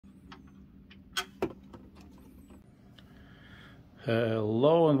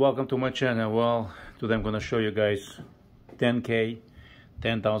Hello and welcome to my channel. Well, today I'm going to show you guys 10K,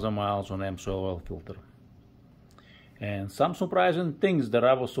 10,000 miles on Amsoil oil filter. And some surprising things that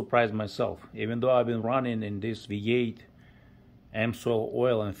I was surprised myself. Even though I've been running in this V8 Amsoil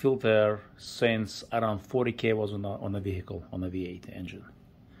oil and filter since around 40K was on a vehicle, on a V8 engine.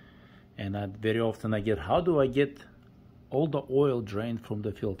 And very often I get, how do I get all the oil drained from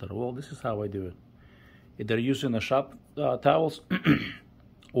the filter? Well, this is how I do it. Either using a shop towels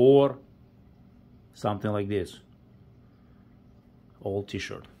or something like this, old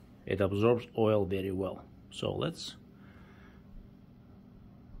t-shirt. It absorbs oil very well. So let's,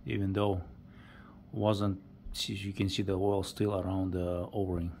 even though wasn't, you can see the oil still around the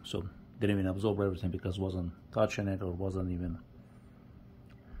o-ring, so didn't even absorb everything because wasn't touching it or wasn't even.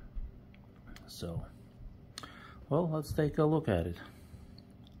 So well, let's take a look at it.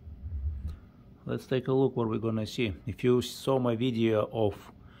 Let's take a look what we're gonna see. If you saw my video of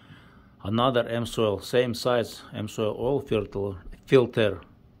another Amsoil, same size Amsoil oil filter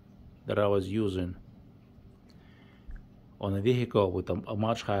that I was using on a vehicle with a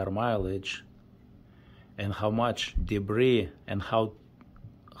much higher mileage, and how much debris and how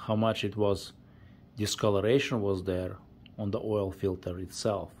much it was, discoloration was there on the oil filter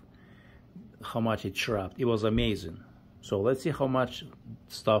itself, how much it trapped, it was amazing. So let's see how much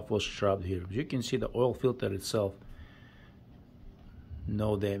stuff was trapped here. You can see the oil filter itself,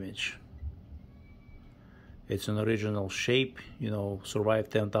 no damage. It's an original shape, you know,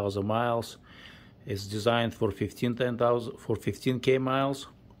 survived 10,000 miles. It's designed for 15K miles.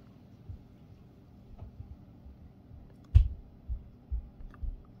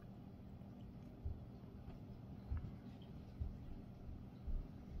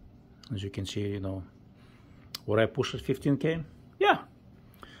 As you can see, you know, would I push at 15K? Yeah,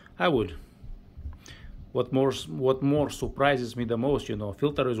 I would. What more surprises me the most, you know,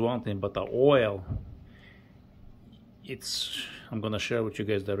 filter is one thing, but the oil, it's, I'm gonna share with you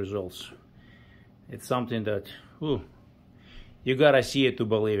guys the results. It's something that, ooh, you gotta see it to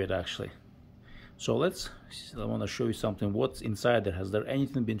believe it actually. So I wanna show you something, what's inside there. Has there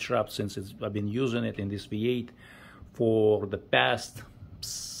anything been trapped since I've been using it in this V8 for the past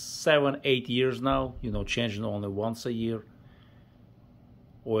 7-8 years now, you know, changing only once a year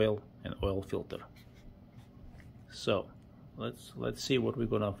oil and oil filter. So let's see what we're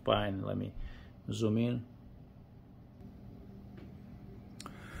gonna find. Let me zoom in.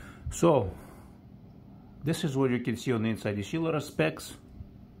 So this is what you can see on the inside. You see a lot of specks.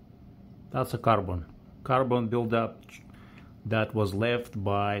 That's a carbon buildup that was left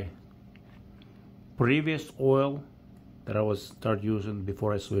by previous oil that I was start using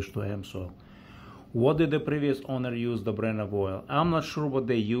before I switched to Amsoil. What did the previous owner use the brand of oil? I'm not sure what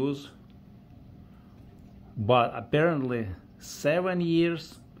they use, but apparently 7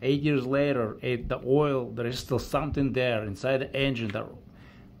 years, 8 years later, the oil, there is still something there inside the engine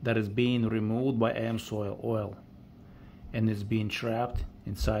that is being removed by Amsoil oil, and it's being trapped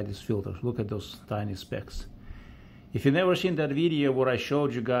inside this filter. Look at those tiny specks. If you've never seen that video where I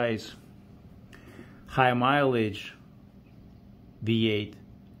showed you guys high mileage V8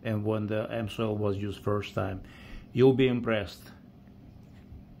 and when the Amsoil was used first time, you'll be impressed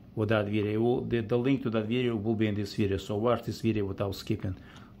with that video. The link to that video will be in this video, so watch this video without skipping.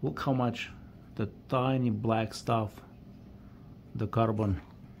 Look how much the tiny black stuff, the carbon,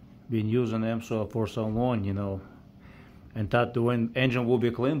 been used in Amsoil for so long, you know, and that the engine will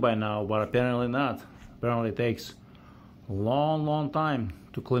be clean by now, but apparently not. Apparently it takes a long time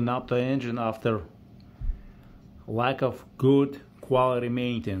to clean up the engine after lack of good quality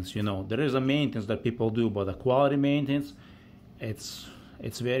maintenance. You know, there is a maintenance that people do, but the quality maintenance, it's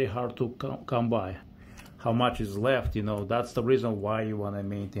very hard to come by. How much is left, you know, that's the reason why you want to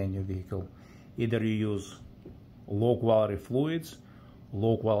maintain your vehicle. Either you use low quality fluids,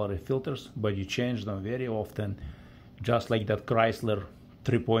 low quality filters, but you change them very often, just like that Chrysler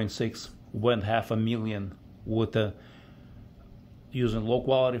 3.6 went 500,000 with using low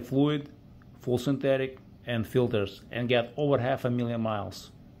quality fluid, full synthetic, and filters, and get over 500,000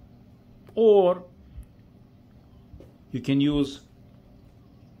 miles. Or you can use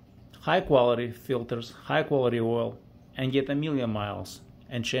high quality filters, high quality oil, and get 1,000,000 miles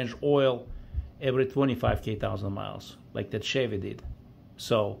and change oil every 25,000 miles like that Chevy did.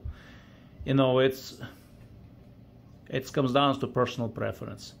 So, you know, it comes down to personal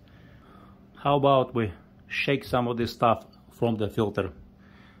preference. How about we shake some of this stuff from the filter?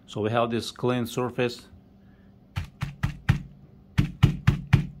 So we have this clean surface.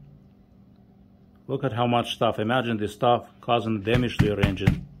 Look at how much stuff. Imagine this stuff causing damage to your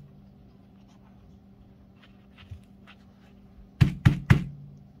engine.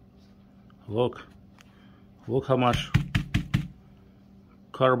 Look how much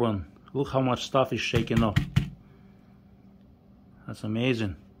carbon, look how much stuff is shaking up. That's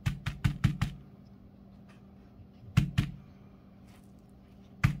amazing.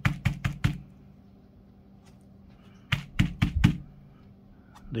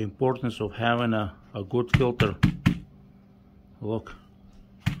 The importance of having a good filter. Look,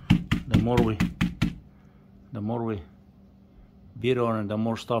 the more we beat on it, the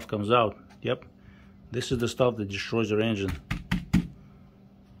more stuff comes out. Yep, this is the stuff that destroys your engine.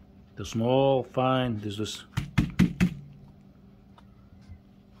 The small, fine, this is.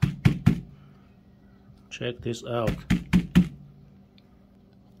 Check this out.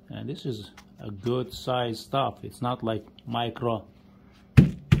 And this is a good size stuff. It's not like micro.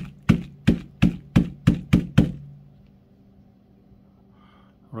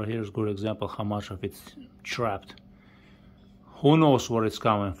 Right here is a good example how much of it's trapped. Who knows where it's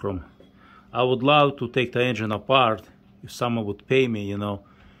coming from. I would love to take the engine apart if someone would pay me, you know,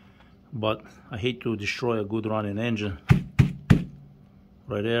 but I hate to destroy a good running engine.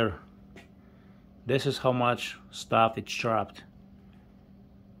 Right there. This is how much stuff it's trapped.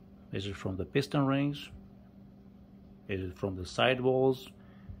 Is it from the piston rings? Is it from the sidewalls?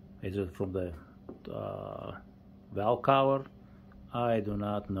 Is it from the valve cover? I do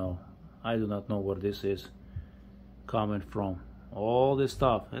not know. I do not know where this is coming from. All this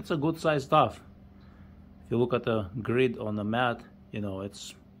stuff. It's a good size stuff. If you look at the grid on the mat, you know,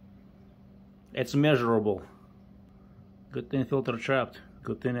 it's measurable. Good thing filter trapped.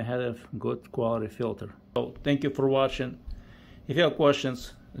 Good thing I had a good quality filter. So thank you for watching. If you have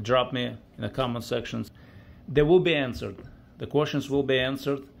questions, drop me in the comment sections. They will be answered. The questions will be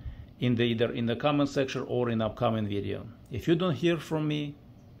answered either in the comment section or in upcoming video. If you don't hear from me,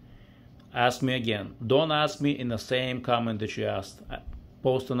 ask me again. Don't ask me in the same comment that you asked.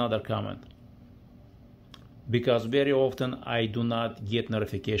 Post another comment. Because very often I do not get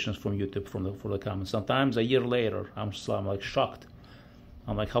notifications from YouTube for the comments. Sometimes a year later, I'm like shocked.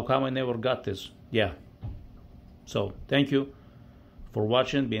 I'm like, how come I never got this? Yeah. So thank you for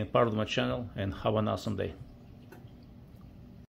watching, being part of my channel, and have an awesome day.